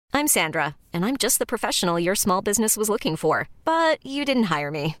I'm Sandra, and I'm just the professional your small business was looking for. But you didn't hire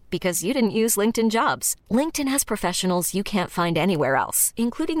me because you didn't use LinkedIn Jobs. LinkedIn has professionals you can't find anywhere else,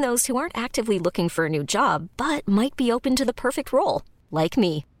 including those who aren't actively looking for a new job, but might be open to the perfect role, like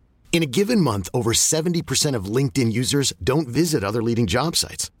me. In a given month, over 70% of LinkedIn users don't visit other leading job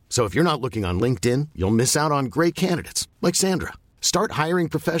sites. So if you're not looking on LinkedIn, you'll miss out on great candidates like Sandra. Start hiring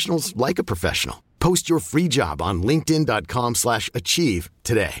professionals like a professional. Post your free job on linkedin.com/achieve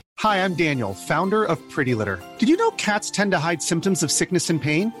today. Hi, I'm Daniel, founder of Pretty Litter. Did you know cats tend to hide symptoms of sickness and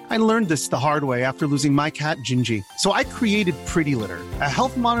pain? I learned this the hard way after losing my cat, Gingy. So I created Pretty Litter, a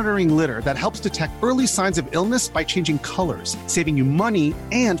health monitoring litter that helps detect early signs of illness by changing colors, saving you money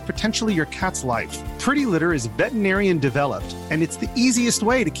and potentially your cat's life. Pretty Litter is veterinarian developed, and it's the easiest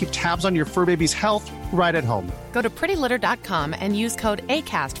way to keep tabs on your fur baby's health right at home. Go to prettylitter.com and use code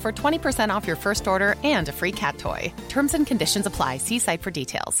ACAST for 20% off your first order and a free cat toy. Terms and conditions apply. See site for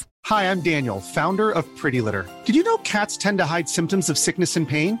details. Hi, I'm Daniel, founder of Pretty Litter. Did you know cats tend to hide symptoms of sickness and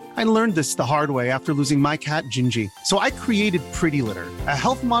pain? I learned this the hard way after losing my cat, Gingy. So I created Pretty Litter, a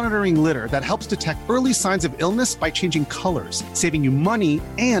health monitoring litter that helps detect early signs of illness by changing colors, saving you money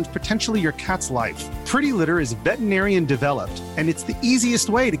and potentially your cat's life. Pretty Litter is veterinarian developed, and it's the easiest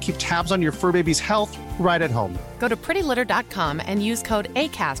way to keep tabs on your fur baby's health right at home. Go to prettylitter.com and use code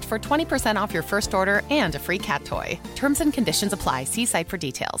ACAST for 20% off your first order and a free cat toy. Terms and conditions apply. See site for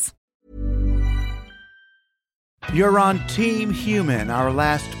details. You're on Team Human, our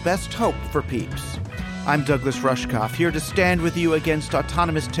last best hope for peeps. I'm Douglas Rushkoff, here to stand with you against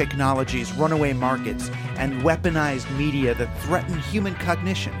autonomous technologies, runaway markets, and weaponized media that threaten human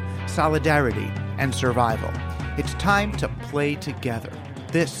cognition, solidarity, and survival. It's time to play together.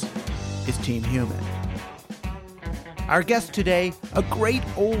 This is Team Human. Our guest today, a great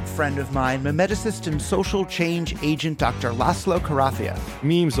old friend of mine, memeticist and social change agent Dr. Laszlo Karafian.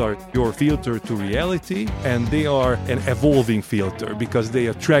 Memes are your filter to reality, and they are an evolving filter because they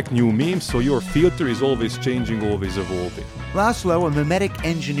attract new memes, so your filter is always changing, always evolving. Laszlo, a memetic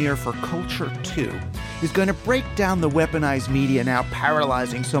engineer for Culture 2, is going to break down the weaponized media now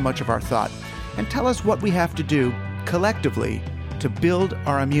paralyzing so much of our thought and tell us what we have to do collectively to build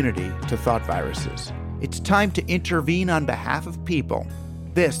our immunity to thought viruses. It's time to intervene on behalf of people.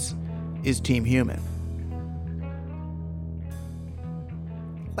 This is Team Human.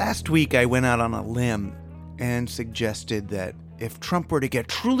 Last week, I went out on a limb and suggested that if Trump were to get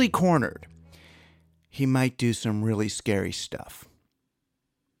truly cornered, he might do some really scary stuff.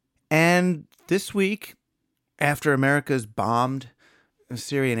 And this week, after America's bombed a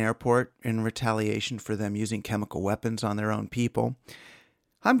Syrian airport in retaliation for them using chemical weapons on their own people,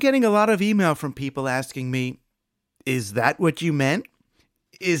 I'm getting a lot of email from people asking me, is that what you meant?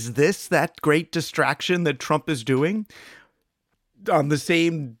 Is this that great distraction that Trump is doing? On the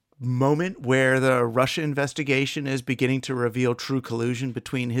same moment where the Russia investigation is beginning to reveal true collusion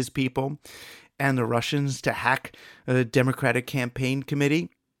between his people and the Russians to hack a Democratic campaign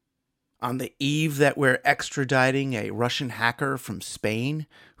committee? On the eve that we're extraditing a Russian hacker from Spain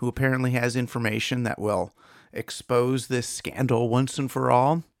who apparently has information that will expose this scandal once and for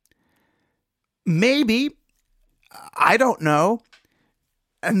all? Maybe. I don't know.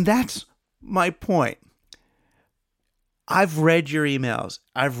 And that's my point. I've read your emails.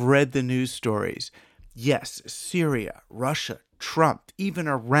 I've read the news stories. Yes, Syria, Russia, Trump, even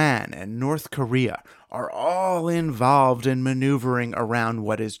Iran and North Korea are all involved in maneuvering around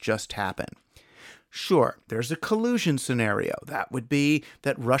what has just happened. Sure, there's a collusion scenario. That would be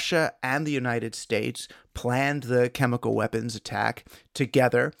that Russia and the United States planned the chemical weapons attack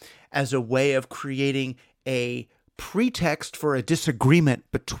together as a way of creating a pretext for a disagreement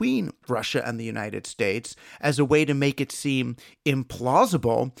between Russia and the United States, as a way to make it seem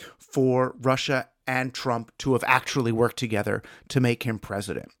implausible for Russia and Trump to have actually worked together to make him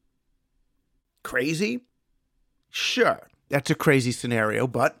president. Crazy? Sure, that's a crazy scenario,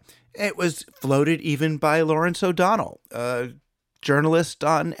 but it was floated even by Lawrence O'Donnell, a journalist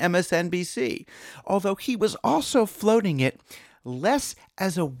on MSNBC, although he was also floating it less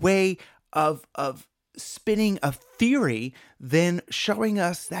as a way of spinning a theory than showing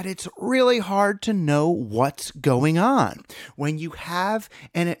us that it's really hard to know what's going on when you have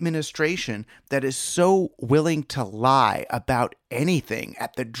an administration that is so willing to lie about anything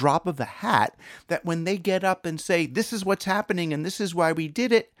at the drop of a hat that when they get up and say, this is what's happening and this is why we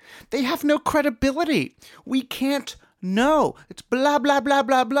did it, they have no credibility. We can't know. It's blah, blah, blah,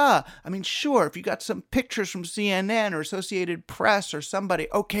 blah, blah. I mean, sure, if you got some pictures from CNN or Associated Press or somebody,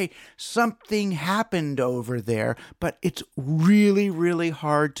 okay, something happened over there, but it's really, really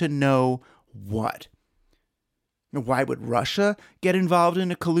hard to know what. Why would Russia get involved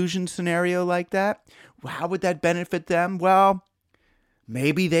in a collusion scenario like that? How would that benefit them? Well,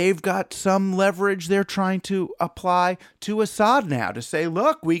 maybe they've got some leverage they're trying to apply to Assad now to say,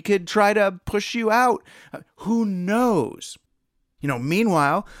 look, we could try to push you out. Who knows?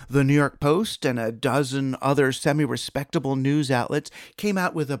 Meanwhile, the New York Post and a dozen other semi-respectable news outlets came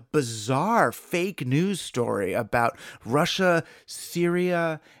out with a bizarre fake news story about Russia,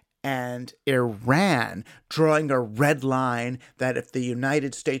 Syria, and Iran drawing a red line that if the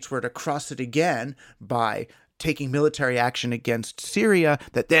United States were to cross it again by taking military action against Syria,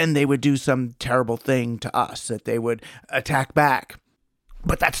 that then they would do some terrible thing to us, that they would attack back.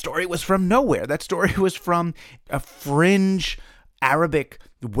 But that story was from nowhere. That story was from a fringe Arabic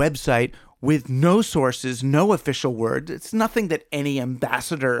website with no sources, no official word. It's nothing that any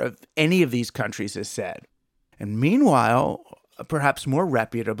ambassador of any of these countries has said. And meanwhile, perhaps more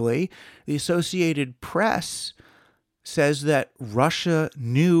reputably, the Associated Press says that Russia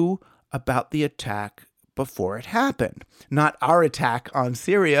knew about the attack before it happened. Not our attack on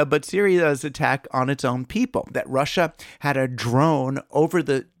Syria, but Syria's attack on its own people. That Russia had a drone over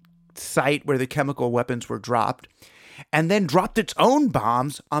the site where the chemical weapons were dropped, and then dropped its own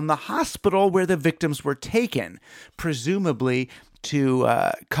bombs on the hospital where the victims were taken, presumably to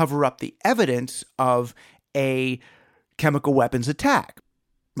cover up the evidence of a chemical weapons attack.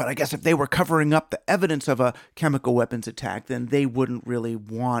 But I guess if they were covering up the evidence of a chemical weapons attack, then they wouldn't really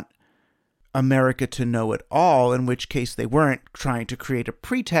want America to know it all, in which case they weren't trying to create a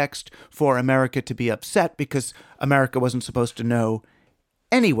pretext for America to be upset because America wasn't supposed to know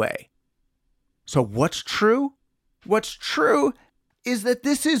anyway. So what's true? What's true is that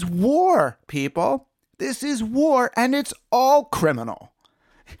this is war, people. This is war, and it's all criminal.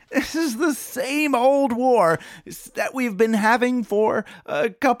 This is the same old war that we've been having for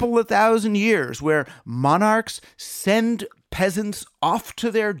a couple of thousand years, where monarchs send peasants off to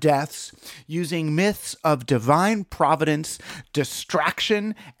their deaths using myths of divine providence,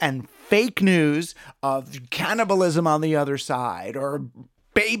 distraction, and fake news of cannibalism on the other side, or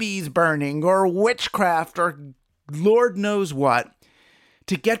babies burning, or witchcraft, or Lord knows what,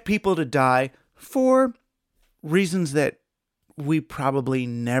 to get people to die for reasons that we probably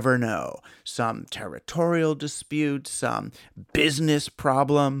never know. Some territorial dispute, some business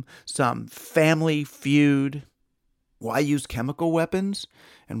problem, some family feud. Why use chemical weapons?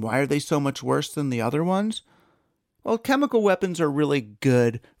 And why are they so much worse than the other ones? Well, chemical weapons are really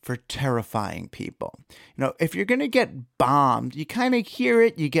good for terrifying people. If you're going to get bombed, you kind of hear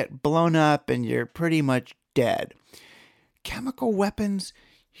it, you get blown up, and you're pretty much dead. Chemical weapons,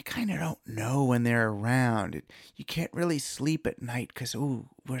 you kind of don't know when they're around. You can't really sleep at night because,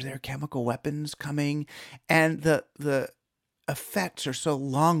 were there chemical weapons coming? And the effects are so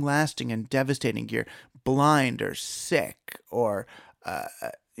long-lasting and devastating. You're blind or sick or,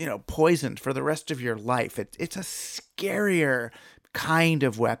 poisoned for the rest of your life. It's a scarier kind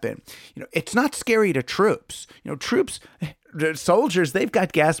of weapon. It's not scary to troops. Soldiers, they've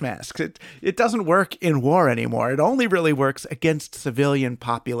got gas masks. It doesn't work in war anymore. It only really works against civilian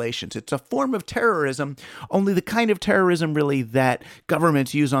populations. It's a form of terrorism, only the kind of terrorism really that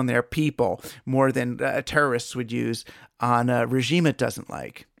governments use on their people more than terrorists would use on a regime it doesn't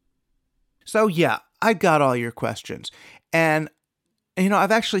like. So yeah, I got all your questions. And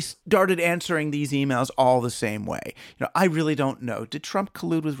I've actually started answering these emails all the same way. I really don't know. Did Trump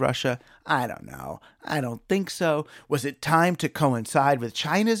collude with Russia? I don't know. I don't think so. Was it time to coincide with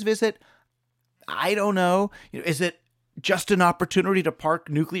China's visit? I don't know. Is it just an opportunity to park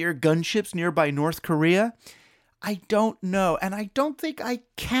nuclear gunships nearby North Korea? I don't know, and I don't think I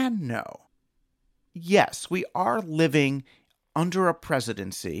can know. Yes, we are living under a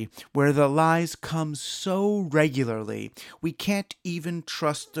presidency where the lies come so regularly, we can't even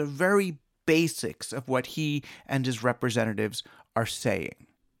trust the very basics of what he and his representatives are saying.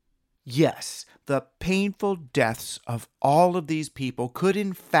 Yes, the painful deaths of all of these people could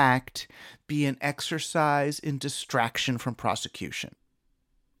in fact be an exercise in distraction from prosecution.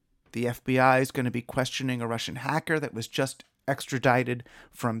 The FBI is going to be questioning a Russian hacker that was just extradited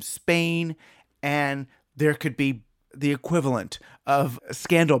from Spain, and there could be the equivalent of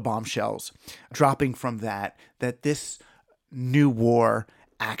scandal bombshells dropping from that this new war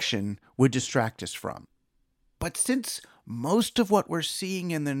action would distract us from. But since most of what we're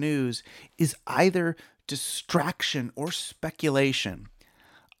seeing in the news is either distraction or speculation,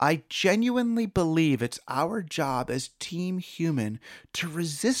 I genuinely believe it's our job as Team Human to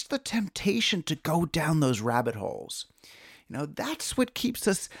resist the temptation to go down those rabbit holes. That's what keeps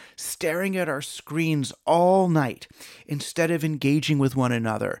us staring at our screens all night instead of engaging with one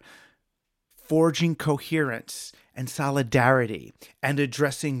another, forging coherence and solidarity and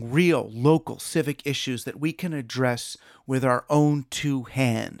addressing real local civic issues that we can address with our own two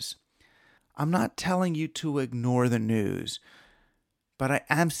hands. I'm not telling you to ignore the news, but I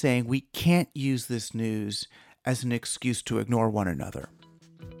am saying we can't use this news as an excuse to ignore one another.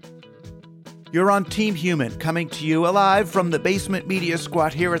 You're on Team Human, coming to you alive from the Basement Media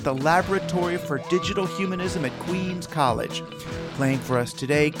Squad here at the Laboratory for Digital Humanism at Queens College. Playing for us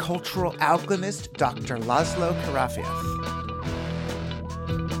today, cultural alchemist Dr. Laszlo Karafiev.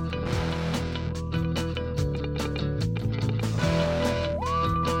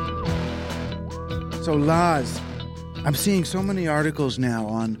 So, Laz, I'm seeing so many articles now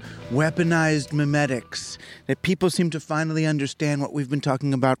on weaponized memetics that people seem to finally understand what we've been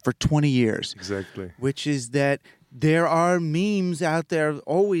talking about for 20 years. Exactly. Which is that there are memes out there,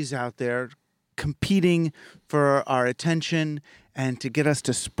 always out there, competing for our attention and to get us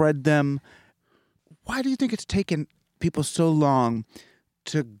to spread them. Why do you think it's taken people so long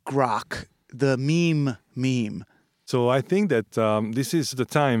to grok the meme? So I think that this is the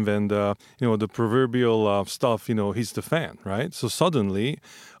time when the proverbial stuff hits the fan, right? So suddenly,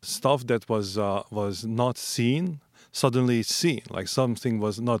 stuff that was not seen suddenly it's seen, like something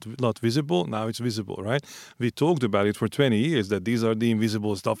was not visible, now it's visible, right? We talked about it for 20 years that these are the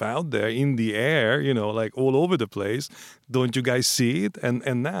invisible stuff out there in the air, like all over the place. Don't you guys see it?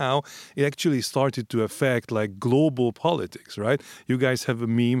 And now it actually started to affect like global politics, right? You guys have a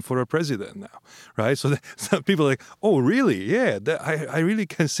meme for a president now, right? So some people are like, oh, really? Yeah, I really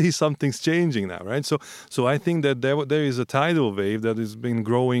can see something's changing now, right? So I think that there is a tidal wave that has been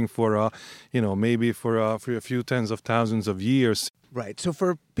growing for, maybe for a few tens of thousands of years. Right. So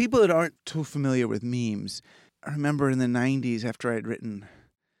for people that aren't too familiar with memes, I remember in the 90s after I'd written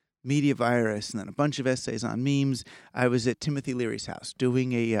Media Virus and then a bunch of essays on memes, I was at Timothy Leary's house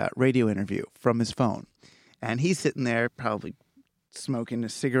doing a radio interview from his phone. And he's sitting there probably smoking a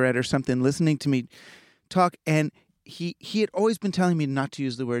cigarette or something, listening to me talk. And he had always been telling me not to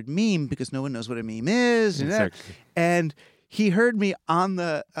use the word meme because no one knows what a meme is. Exactly. And he heard me on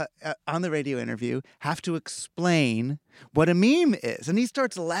the radio interview have to explain what a meme is. And he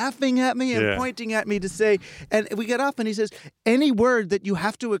starts laughing at me and pointing at me to say, and we get off and he says, any word that you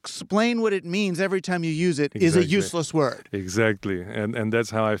have to explain what it means every time you use it is a useless word. Exactly. And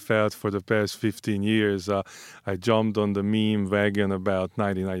that's how I felt for the past 15 years. I jumped on the meme wagon about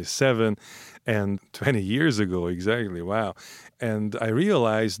 1997 and 20 years ago, exactly. Wow. And I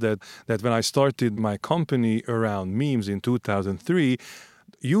realized that when I started my company around memes in 2003,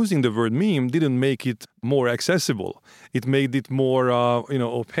 using the word meme didn't make it more accessible. It made it more,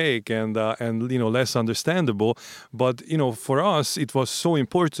 opaque and less understandable. But, for us, it was so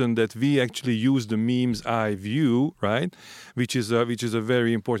important that we actually use the meme's eye view, right? Which is a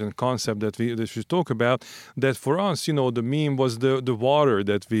very important concept that we should talk about. That for us, the meme was the water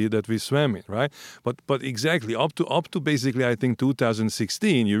that we swam in, right? But exactly up to basically, I think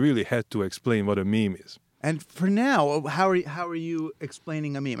 2016, you really had to explain what a meme is. And for now, how are you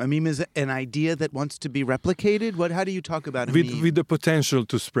explaining a meme? A meme is an idea that wants to be replicated? How do you talk about a meme? With the potential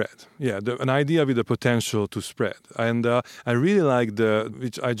to spread. Yeah, an idea with the potential to spread. And I really like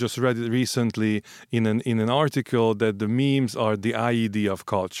which I just read it recently in an article, that the memes are the IED of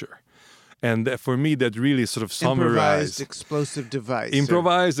culture. And for me, that really sort of summarized explosive device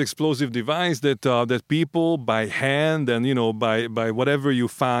that people by hand and by whatever you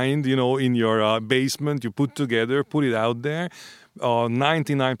find in your basement, you put together, put it out there.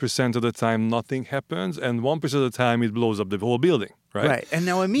 99% of the time nothing happens, and 1% of the time it blows up the whole building. Right. And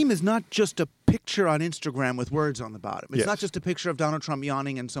now a meme is not just a picture on Instagram with words on the bottom. It's not just a picture of Donald Trump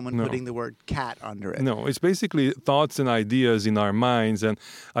yawning and someone putting the word cat under it. No, it's basically thoughts and ideas in our minds. And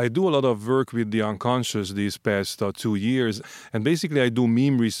I do a lot of work with the unconscious these past 2 years. And basically I do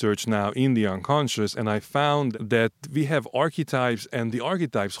meme research now in the unconscious. And I found that we have archetypes, and the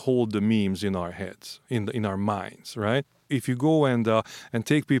archetypes hold the memes in our heads, in our minds, right? If you go and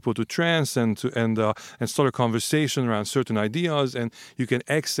take people to trance and start a conversation around certain ideas, and you can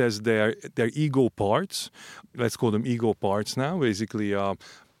access their ego parts, let's call them ego parts now. Basically,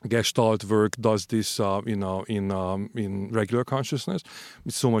 Gestalt work does this, in regular consciousness.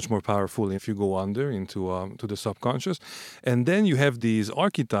 It's so much more powerful if you go into to the subconscious, and then you have these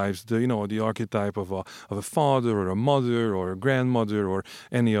archetypes. The archetype of a father or a mother or a grandmother or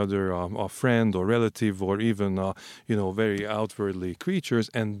any other a friend or relative or even very outwardly creatures,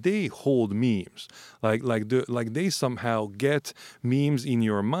 and they hold memes. Like they somehow get memes in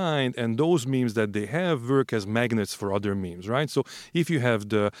your mind, and those memes that they have work as magnets for other memes, right? So if you have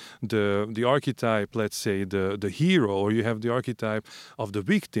the the archetype, let's say the hero, or you have the archetype of the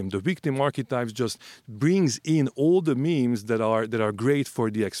victim. The victim archetype just brings in all the memes that are great for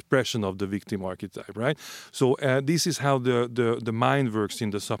the expression of the victim archetype, right? So this is how the mind works in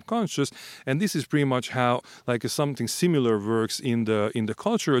the subconscious, and this is pretty much how something similar works in the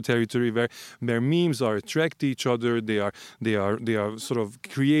cultural territory, where memes are attract each other. They are sort of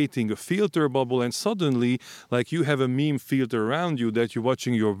creating a filter bubble, and suddenly you have a meme filter around you that you're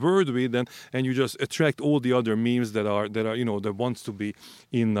watching your word with, and you just attract all the other memes that that wants to be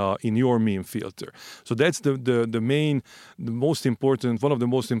in your meme filter. So that's one of the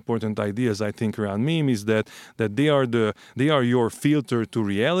most important ideas I think around meme is that they are your filter to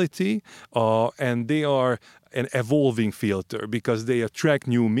reality, and they are an evolving filter because they attract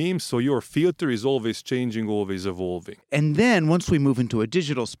new memes. So your filter is always changing, always evolving. And then once we move into a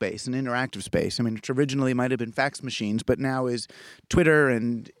digital space, an interactive space, which originally might have been fax machines, but now is Twitter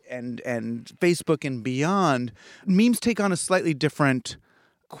and Facebook and beyond, memes take on a slightly different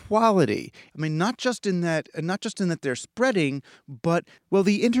quality. Not just in that they're spreading, but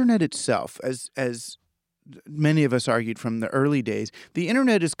the internet itself, as many of us argued from the early days, the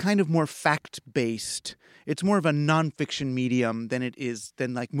internet is kind of more fact-based. It's more of a nonfiction medium than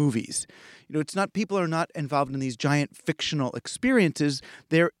movies. It's not, people are not involved in these giant fictional experiences.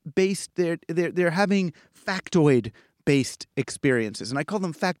 They're having factoid-based experiences. And I call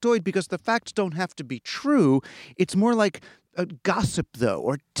them factoid because the facts don't have to be true. It's more like a gossip, though,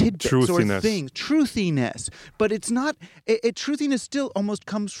 or tidbits truthiness. Or things. Truthiness. But it's not... truthiness still almost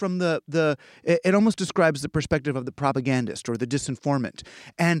comes from it almost describes the perspective of the propagandist or the disinformant.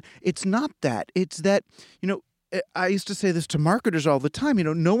 And it's not that. It's that, I used to say this to marketers all the time.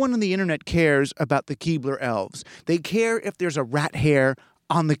 No one on the internet cares about the Keebler elves. They care if there's a rat hair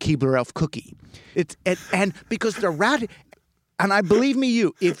on the Keebler elf cookie. And because the rat... And I believe me,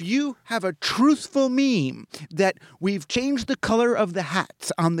 if you have a truthful meme that we've changed the color of the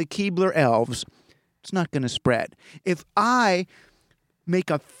hats on the Keebler elves, it's not going to spread. If I make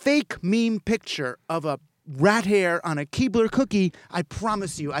a fake meme picture of a rat hair on a Keebler cookie, I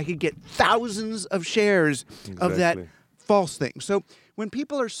promise you I could get thousands of shares of that false thing. So when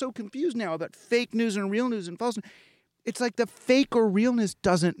people are so confused now about fake news and real news and false news, it's like the fake or realness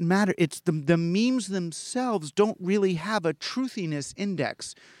doesn't matter. It's the memes themselves don't really have a truthiness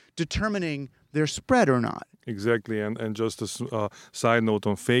index determining their spread or not. Exactly, and just a side note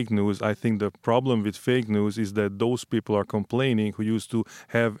on fake news, I think the problem with fake news is that those people are complaining who used to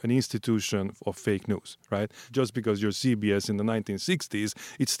have an institution of fake news, right? Just because you're CBS in the 1960s,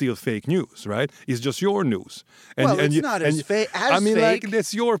 it's still fake news, right? It's just your news. And, it's not as fake.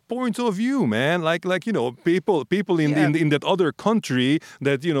 That's your point of view, man. People in that other country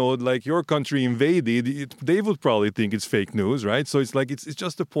that, your country invaded, they would probably think it's fake news, right? So it's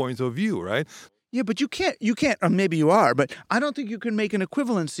just a point of view, right? Yeah, but you can't, or maybe you are, but I don't think you can make an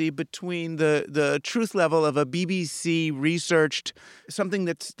equivalency between the truth level of a BBC researched, something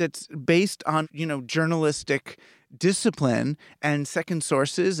that's based on, journalistic discipline and second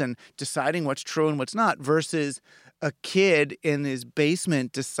sources and deciding what's true and what's not, versus a kid in his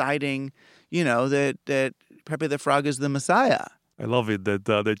basement deciding, that Pepe the Frog is the Messiah. I love it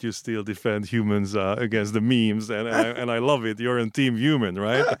that you still defend humans against the memes, and I love it. You're on Team Human,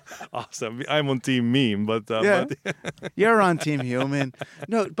 right? Awesome. I'm on Team Meme, but you're on Team Human.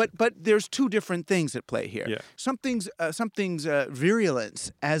 No, but there's two different things at play here. Yeah. Something's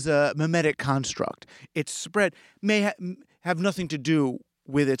virulence as a mimetic construct. Its spread may have nothing to do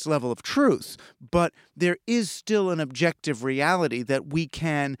with its level of truth, but there is still an objective reality that we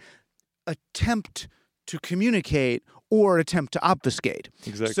can attempt to communicate or attempt to obfuscate.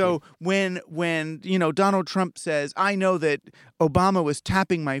 Exactly. So when Donald Trump says, "I know that Obama was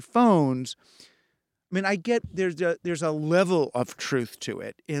tapping my phones," I get there's a level of truth to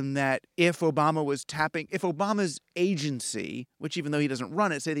it in that if Obama's agency, which even though he doesn't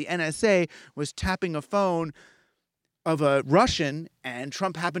run it, say the NSA was tapping a phone of a Russian and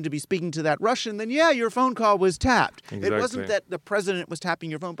Trump happened to be speaking to that Russian, then your phone call was tapped. Exactly. It wasn't that the president was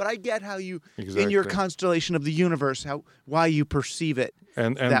tapping your phone, but I get how you, in your constellation of the universe, why you perceive it.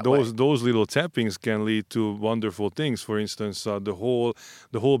 And those little tappings can lead to wonderful things. For instance, the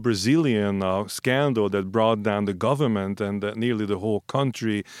whole Brazilian scandal that brought down the government and nearly the whole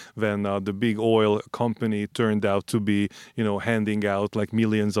country when the big oil company turned out to be handing out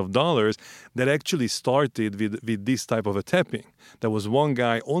millions of dollars. That actually started with this type of a tapping. There was one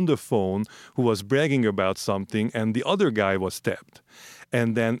guy on the phone who was bragging about something, and the other guy was tapped.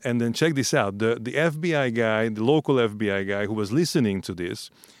 And then check this out. The FBI guy, the local FBI guy who was listening to this,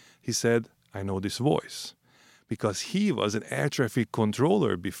 he said, "I know this voice." because he was an air traffic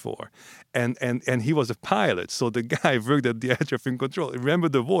controller before, and he was a pilot. So the guy worked at the air traffic control. Remember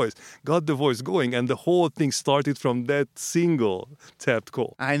the voice, got the voice going, and the whole thing started from that single tapped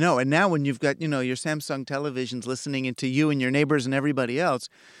call. I know. And now when you've got, your Samsung televisions listening into you and your neighbors and everybody else,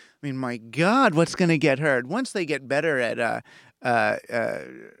 I mean, my God, what's going to get heard? Once they get better at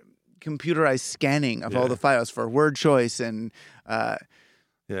computerized scanning of all the files for word choice and...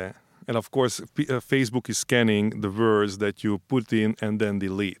 Yeah. And of course, Facebook is scanning the words that you put in and then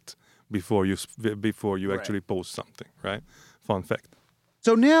delete before you actually post something, right? Fun fact.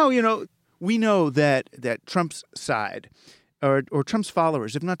 So now, we know that Trump's side or Trump's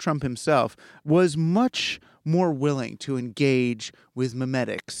followers, if not Trump himself, was much more willing to engage with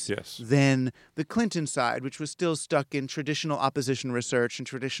memetics than the Clinton side, which was still stuck in traditional opposition research and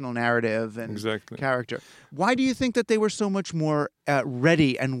traditional narrative and character. Why do you think that they were so much more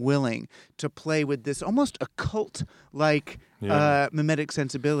ready and willing to play with this almost occult-like mimetic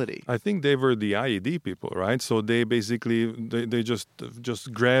sensibility? I think they were the IED people, right? So they basically they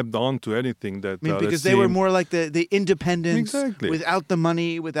just grabbed onto anything that. Because they were more like the independents, without the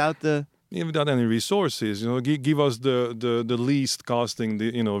money, without the. Without any resources, give us the least costing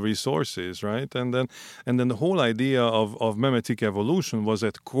resources, right? And then the whole idea of mimetic evolution was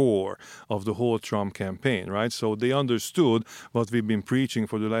at core of the whole Trump campaign, right? So they understood what we've been preaching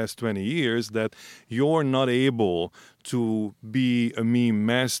for the last 20 years, that you're not able to be a meme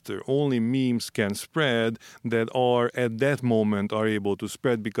master. Only memes can spread that are at that moment are able to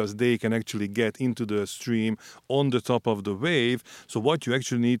spread because they can actually get into the stream on the top of the wave. So what you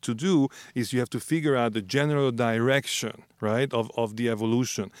actually need to do is you have to figure out the general direction, right, of the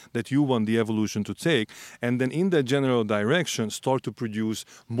evolution that you want the evolution to take. And then in that general direction, start to produce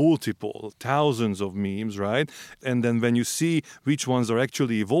multiple thousands of memes, right? And then when you see which ones are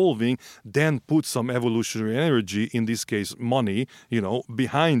actually evolving, then put some evolutionary energy, in this case money,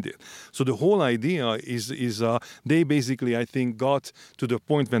 behind it. So the whole idea is they basically, I think, got to the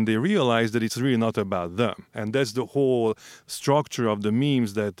point when they realized that it's really not about them. And that's the whole structure of the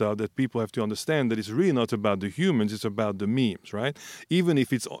memes that people have to understand, that it's really not about the humans, it's about the memes, right? Even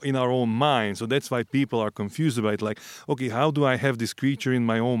if it's in our own mind. So that's why people are confused about it, like, okay, how do I have this creature in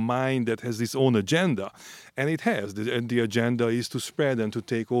my own mind that has its own agenda? And it has. The agenda is to spread and to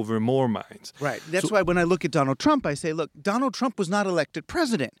take over more minds. Right. That's why when I look at Donald Trump, I say, look, Donald Trump was not elected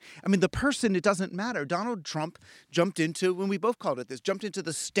president. I mean, the person, it doesn't matter. Donald Trump jumped into, when we both called it this, jumped into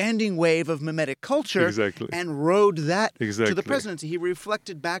the standing wave of mimetic culture and rode that to the presidency. He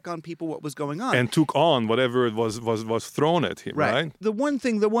reflected back on people what was going on. And took on whatever it was thrown at him, right? The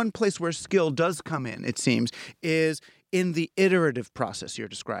one place where skill does come in, it seems, is in the iterative process you're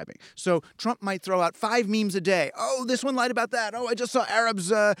describing. So Trump might throw out 5 memes a day. Oh, this one lied about that. Oh, I just saw Arabs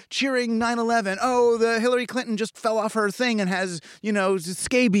cheering 9/11. Oh, the Hillary Clinton just fell off her thing and has,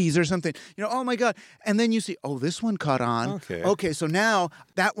 scabies or something. Oh my God. And then you see, oh, this one caught on. Okay, so now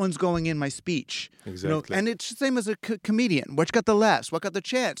that one's going in my speech. Exactly. And it's the same as a comedian. What got the laughs? What got the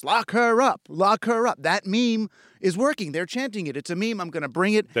chants? Lock her up. Lock her up. That meme is working. They're chanting it. It's a meme. I'm going to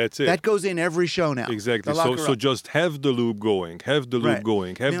bring it. That's it. That goes in every show now. Exactly. So just have the loop going. Have the loop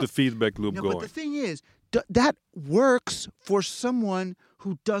going. Have the feedback loop going. But the thing is, that works for someone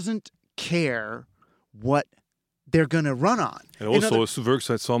who doesn't care what they're going to run on. It also works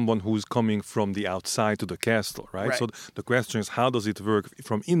at someone who's coming from the outside to the castle, right? So the question is, how does it work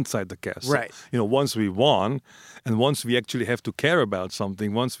from inside the castle? Right. Once we won, and once we actually have to care about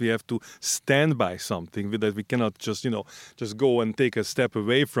something, once we have to stand by something, that we cannot just go and take a step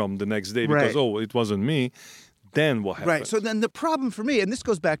away from the next day because, it wasn't me. Then what happens? Right. So then the problem for me, and this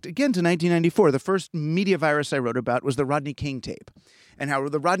goes back again to 1994, the first media virus I wrote about was the Rodney King tape, and how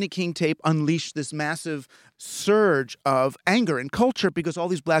the Rodney King tape unleashed this massive surge of anger and culture because all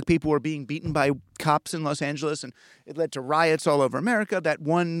these black people were being beaten by cops in Los Angeles, and it led to riots all over America. That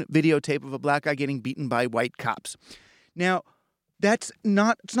one videotape of a black guy getting beaten by white cops. Now, it's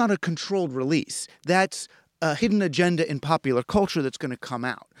not a controlled release. That's a hidden agenda in popular culture that's going to come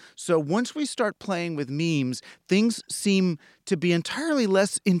out. So once we start playing with memes, things seem to be entirely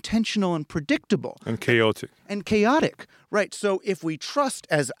less intentional and predictable. And chaotic. Right. So if we trust,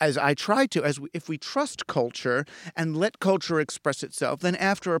 as I try to, if we trust culture and let culture express itself, then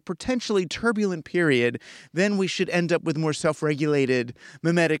after a potentially turbulent period, then we should end up with more self-regulated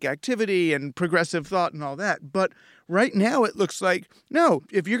mimetic activity and progressive thought and all that. But right now it looks like, no,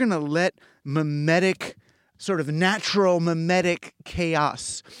 if you're going to let mimetic, sort of natural mimetic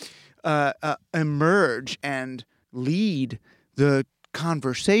chaos emerge and lead the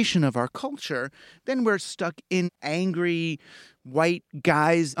conversation of our culture, then we're stuck in angry, white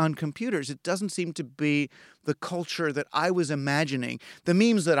guys on computers. It doesn't seem to be the culture that I was imagining. The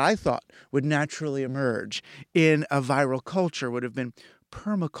memes that I thought would naturally emerge in a viral culture would have been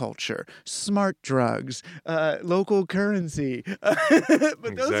permaculture, smart drugs, local currency.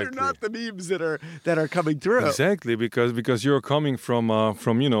 But those are not the memes that are coming through. Exactly, because you're coming from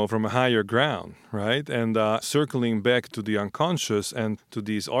a higher ground, right? And circling back to the unconscious and to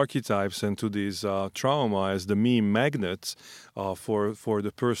these archetypes and to these trauma as the meme magnets for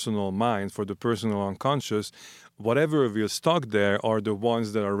the personal mind, for the personal unconscious. Whatever will stuck there are the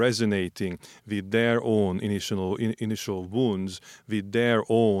ones that are resonating with their own initial wounds, with their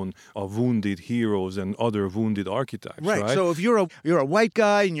own wounded heroes and other wounded archetypes. Right. So if you're a white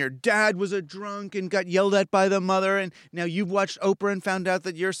guy and your dad was a drunk and got yelled at by the mother, and now you've watched Oprah and found out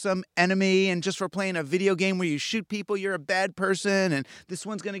that you're some enemy, and just for playing a video game where you shoot people, you're a bad person, and this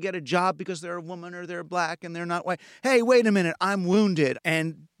one's going to get a job because they're a woman or they're black and they're not white. Hey, wait a minute, I'm wounded,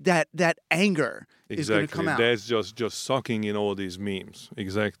 and that anger is going to come out. That's just sucking in all these memes.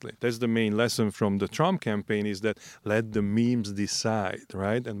 Exactly. That's the main lesson from the Trump campaign, is that let the memes decide,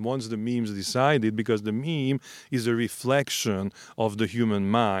 right? And once the memes decided, because the meme is a reflection of the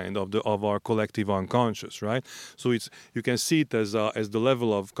human mind, of our collective unconscious, right? So you can see it as the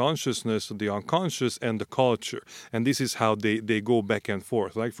level of consciousness, the unconscious and the culture. And this is how they go back and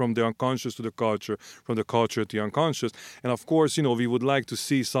forth, like from the unconscious to the culture, from the culture to the unconscious. And of course, we would like to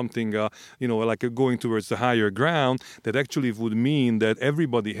see something, like going towards the higher ground that actually would mean that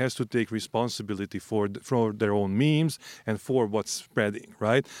everybody has to take responsibility for their own memes and for what's spreading,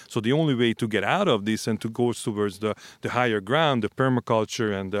 right? So the only way to get out of this and to go towards the higher ground, the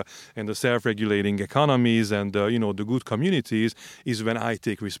permaculture and the self-regulating economies and the good communities, is when I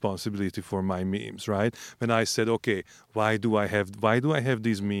take responsibility for my memes, right? When I said, okay, why do I have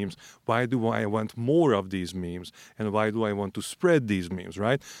these memes? Why do I want more of these memes? And why do I want to spread these memes,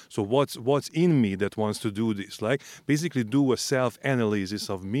 right? So what's in me that wants to do this? Like basically do a self-analysis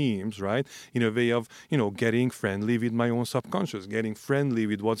of memes, right? In a way of, getting friendly with my own subconscious, getting friendly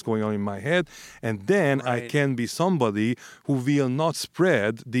with what's going on in my head. And then I can be somebody who will not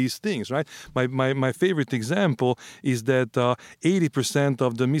spread these things, right? My favorite example is that 80%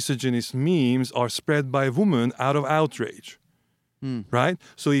 of the misogynist memes are spread by women out of outrage. Right?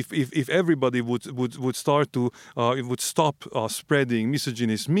 So if everybody would start to would stop spreading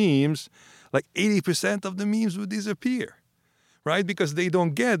misogynist memes, like 80% of the memes would disappear, right? Because they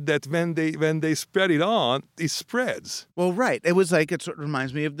don't get that when they spread it on, it spreads. Well, right. It was like, it sort of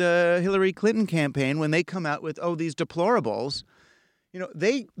reminds me of the Hillary Clinton campaign when they come out with, these deplorables.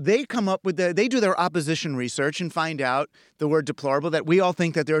 They come up with they do their opposition research and find out the word deplorable, that we all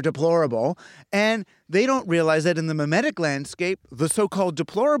think that they're deplorable. And they don't realize that in the mimetic landscape, the so-called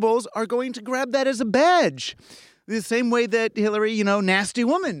deplorables are going to grab that as a badge. The same way that Hillary, nasty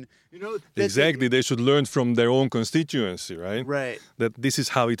woman. Exactly. They should learn from their own constituency, right? Right. That this is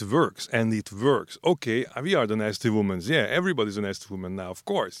how it works, and it works. Okay, we are the nasty women. Yeah, everybody's a nasty woman now, of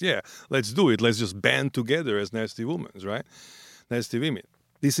course. Yeah, let's do it. Let's just band together as nasty women, right? Nasty women.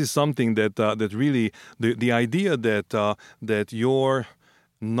 This is something that really, the idea that you're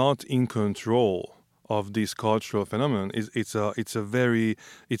not in control of this cultural phenomenon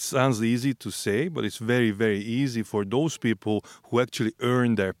it sounds easy to say, but it's very, very easy for those people who actually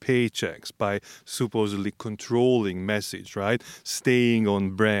earn their paychecks by supposedly controlling message, right? Staying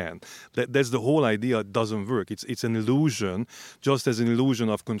on brand. That's the whole idea. It doesn't work. It's an illusion, just as an illusion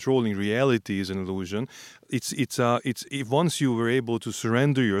of controlling reality is an illusion. If once you were able to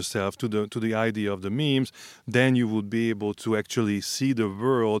surrender yourself to the idea of the memes, then you would be able to actually see the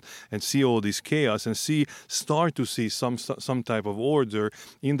world and see all this chaos and start to see some type of order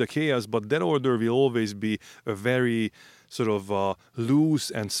in the chaos, but that order will always be a very sort of loose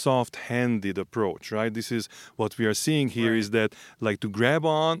and soft-handed approach, right? This is what we are seeing here, is that like to grab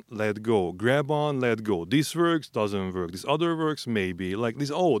on, let go, grab on, let go. This works, doesn't work. This other works, maybe. Like this,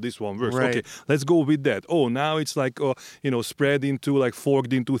 this one works. Right. Okay, let's go with that. Now it's like, spread into, like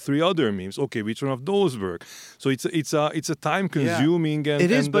forked into 3 other memes. Okay, which one of those work? So it's a time-consuming. Yeah.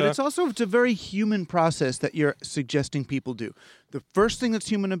 It is, but it's a very human process that you're suggesting people do. The first thing that's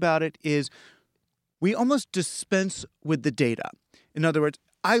human about it is we almost dispense with the data. In other words,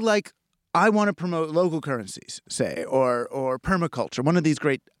 I want to promote local currencies, say, or permaculture, one of these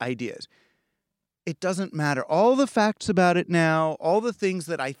great ideas. It doesn't matter. All the facts about it now, all the things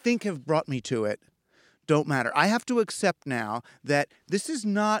that I think have brought me to it, don't matter. I have to accept now that this is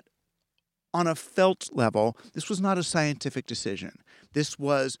not on a felt level. This was not a scientific decision. This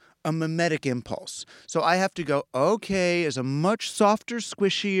was a mimetic impulse. So I have to go, okay, as a much softer,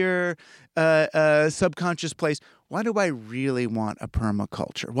 squishier subconscious place, why do I really want a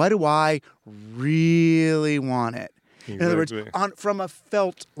permaculture? Why do I really want it? Exactly. In other words, from a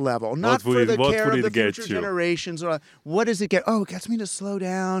felt level, not for the care of the future generations. What does it get? Oh, it gets me to slow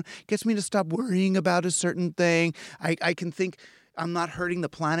down, gets me to stop worrying about a certain thing. I can think I'm not hurting the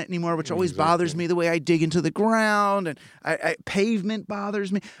planet anymore, which always bothers me, the way I dig into the ground, and pavement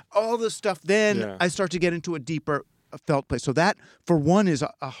bothers me. All this stuff, then I start to get into a deeper felt place. So that, for one, is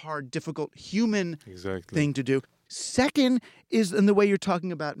a hard, difficult human thing to do. Second is, in the way you're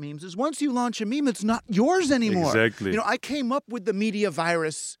talking about memes, is once you launch a meme, it's not yours anymore. Exactly. I came up with the media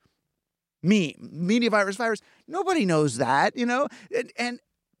virus meme. Media virus. Nobody knows that, and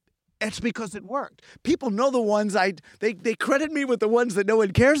it's because it worked. People know the ones they credit me with the ones that no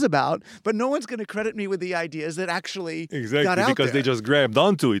one cares about, but no one's going to credit me with the ideas that actually got out because there. They just grabbed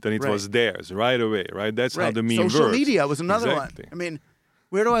onto it and it was theirs right away, right? That's how the meme works. Social media was another one. I mean,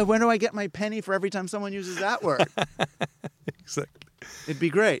 where do I get my penny for every time someone uses that word? Exactly. It'd be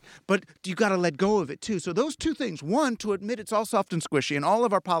great. But you got to let go of it, too. So those two things. One, to admit it's all soft and squishy, and all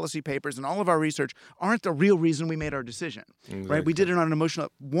of our policy papers and all of our research aren't the real reason we made our decision. Right? We did it on an emotional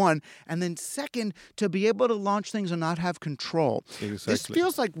one. And then second, to be able to launch things and not have control. Exactly. This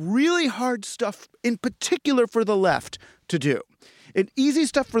feels like really hard stuff, in particular for the left, to do. And easy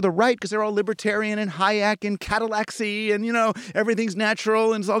stuff for the right, because they're all libertarian and Hayek and Cadillac-y and, everything's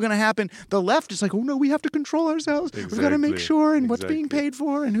natural and it's all going to happen. The left is like, oh, no, we have to control ourselves. We've got to make sure and what's being paid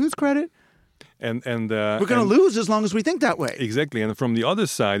for and whose credit. And we're going to lose as long as we think that way. Exactly. And from the other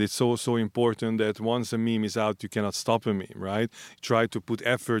side, it's so important that once a meme is out, you cannot stop a meme, right? Try to put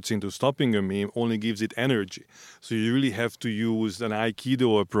efforts into stopping a meme only gives it energy. So you really have to use an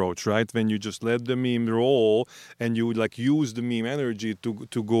Aikido approach, right? When you just let the meme roll and you use the meme energy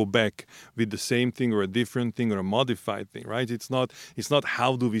to go back with the same thing or a different thing or a modified thing, right? It's not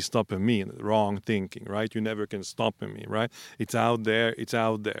how do we stop a meme? Wrong thinking, right? You never can stop a meme, right? It's out there.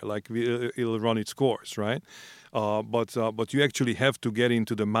 Like it'll run its course, right? But you actually have to get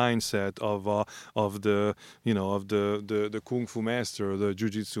into the mindset of the kung fu master or the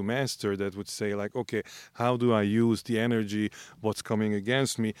jiu-jitsu master that would say like, okay, how do I use the energy, what's coming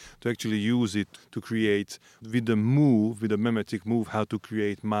against me, to actually use it to create with the mimetic move, how to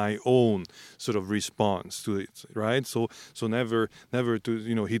create my own sort of response to it, right? So never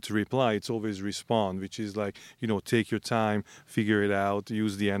to hit reply. It's always respond, which is like take your time, figure it out,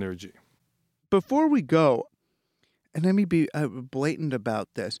 use the energy. Before we go, and let me be blatant about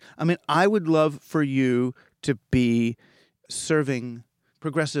this. I mean, I would love for you to be serving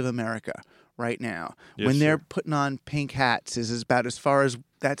progressive America right now. Yes, when they're sir. putting on pink hats is about as far as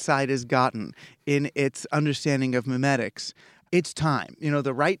that side has gotten in its understanding of memetics. It's time.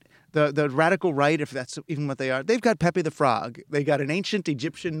 The right, the radical right, if that's even what they are, they've got Pepe the Frog. They got an ancient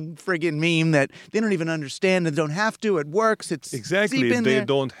Egyptian friggin' meme that they don't even understand and don't have to. It works. It's exactly. deep in They there.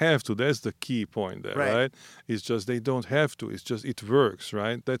 don't have to. That's the key point there, right? It's just they don't have to. It's just it works,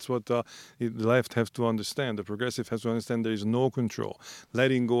 right? That's what the left have to understand. The progressive has to understand there is no control.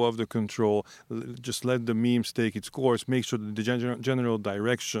 Letting go of the control, just let the memes take its course. Make sure that the general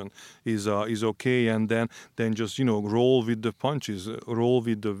direction is okay, and then just roll with the punches, roll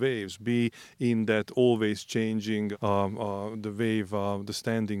with the waves. Be in that always changing the wave, the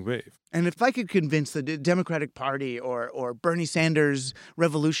standing wave. And if I could convince the Democratic Party or Bernie Sanders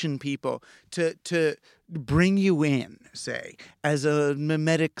revolution people to bring you in, say, as a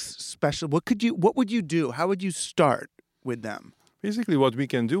memetics specialist, what would you do? How would you start with them? Basically, what we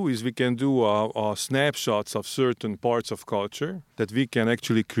can do is we can do snapshots of certain parts of culture that we can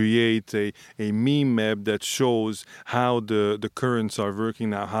actually create a meme map that shows how the currents are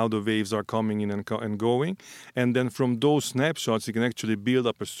working now, how the waves are coming in and going. And then from those snapshots, you can actually build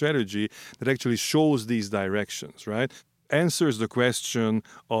up a strategy that actually shows these directions, right? Answers the question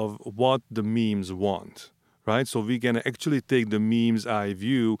of what the memes want. Right, so we can actually take the meme's eye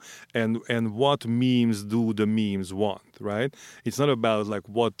view and what memes do the memes want, right? It's not about like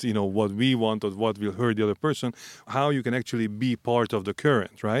what we want or what will hurt the other person. How you can actually be part of the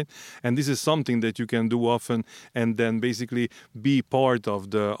current, right? And this is something that you can do often, and then basically be part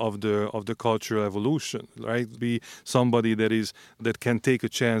of the cultural evolution, right? Be somebody that can take a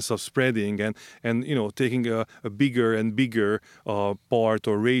chance of spreading and taking a bigger and bigger part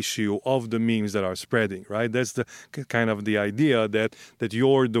or ratio of the memes that are spreading, right? right? That's the kind of the idea that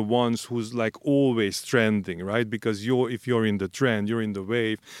you're the ones who's like always trending, right? Because if you're in the trend, you're in the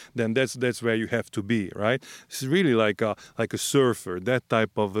wave, then that's where you have to be, right? It's really like a surfer, that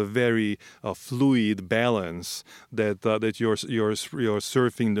type of a very fluid balance that you're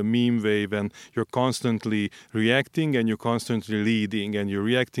surfing the meme wave, and you're constantly reacting and you're constantly leading, and you're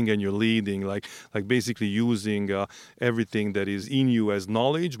reacting and you're leading, like basically using everything that is in you as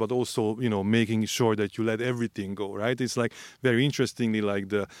knowledge, but also, making sure that you let everything go, right? It's like very interestingly like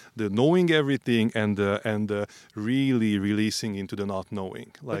the knowing everything and the really releasing into the not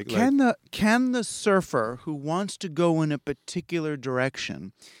knowing. Can the surfer who wants to go in a particular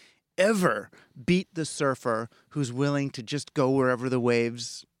direction ever beat the surfer who's willing to just go wherever the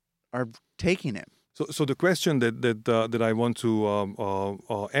waves are taking him? So the question that I want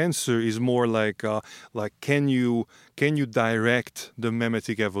to answer is more like can you direct the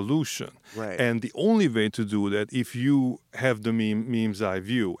memetic evolution? Right. And the only way to do that, if you have the meme's eye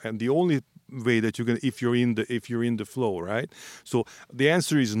view, and the only way that you can, if you're in the flow, right? So the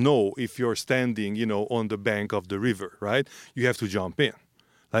answer is no. If you're standing, on the bank of the river, right? You have to jump in.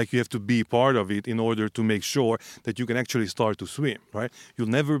 Like you have to be part of it in order to make sure that you can actually start to swim, right? You'll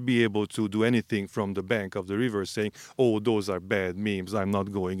never be able to do anything from the bank of the river saying, oh, those are bad memes, I'm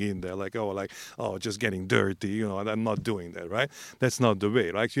not going in there. Just getting dirty, I'm not doing that, right? That's not the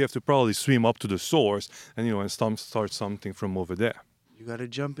way. Like you have to probably swim up to the source and start something from over there. You got to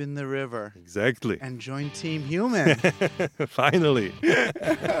jump in the river. Exactly. And join Team Human. Finally.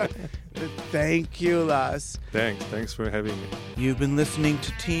 Thank you, Las. Thanks for having me. You've been listening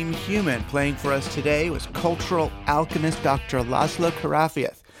to Team Human. Playing for us today was cultural alchemist Dr. Laszlo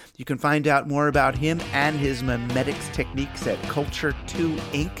Karafiath. You can find out more about him and his memetics techniques at Culture 2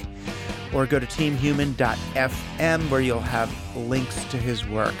 Inc. or go to teamhuman.fm where you'll have links to his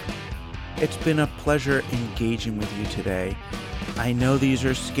work. It's been a pleasure engaging with you today. I know these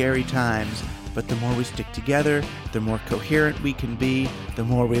are scary times, but the more we stick together, the more coherent we can be, the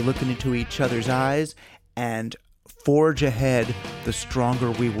more we look into each other's eyes and forge ahead, the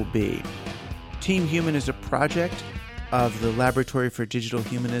stronger we will be. Team Human is a project of the Laboratory for Digital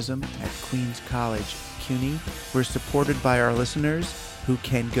Humanism at Queens College, CUNY. We're supported by our listeners who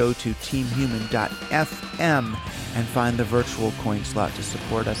can go to teamhuman.fm and find the virtual coin slot to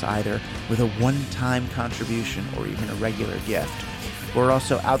support us either with a one-time contribution or even a regular gift. We're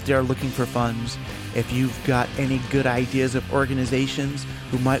also out there looking for funds. If you've got any good ideas of organizations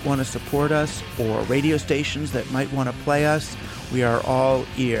who might want to support us or radio stations that might want to play us, we are all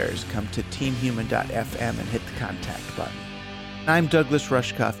ears. Come to teamhuman.fm and hit the contact button. I'm Douglas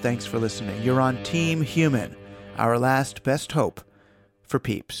Rushkoff. Thanks for listening. You're on Team Human, our last best hope for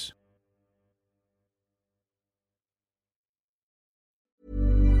peeps.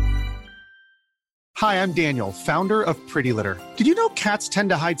 Hi, I'm Daniel, founder of Pretty Litter. Did you know cats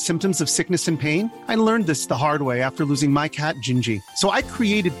tend to hide symptoms of sickness and pain? I learned this the hard way after losing my cat, Gingy. So I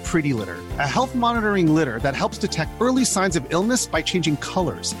created Pretty Litter, a health monitoring litter that helps detect early signs of illness by changing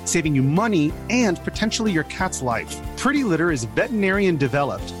colors, saving you money and potentially your cat's life. Pretty Litter is veterinarian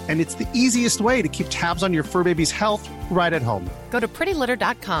developed, and it's the easiest way to keep tabs on your fur baby's health right at home. Go to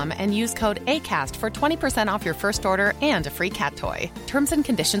prettylitter.com and use code ACAST for 20% off your first order and a free cat toy. Terms and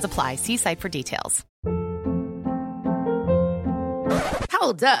conditions apply. See site for details.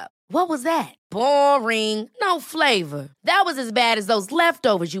 Hold up. What was that? Boring. No flavor. That was as bad as those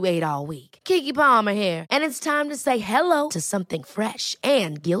leftovers you ate all week. Keke Palmer here, and it's time to say hello to something fresh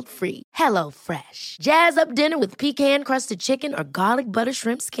and guilt-free. HelloFresh. Jazz up dinner with pecan-crusted chicken or garlic butter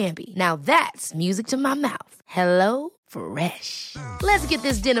shrimp scampi. Now that's music to my mouth. HelloFresh. Let's get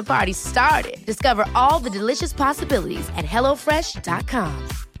this dinner party started. Discover all the delicious possibilities at HelloFresh.com.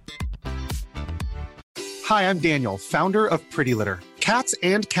 Hi, I'm Daniel, founder of Pretty Litter. Cats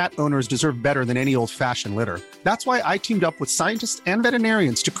and cat owners deserve better than any old-fashioned litter. That's why I teamed up with scientists and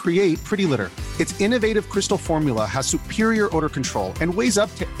veterinarians to create Pretty Litter. Its innovative crystal formula has superior odor control and weighs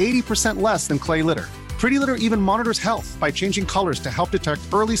up to 80% less than clay litter. Pretty Litter even monitors health by changing colors to help detect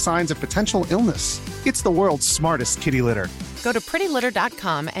early signs of potential illness. It's the world's smartest kitty litter. Go to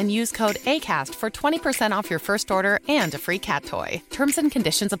prettylitter.com and use code ACAST for 20% off your first order and a free cat toy. Terms and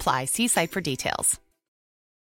conditions apply. See site for details.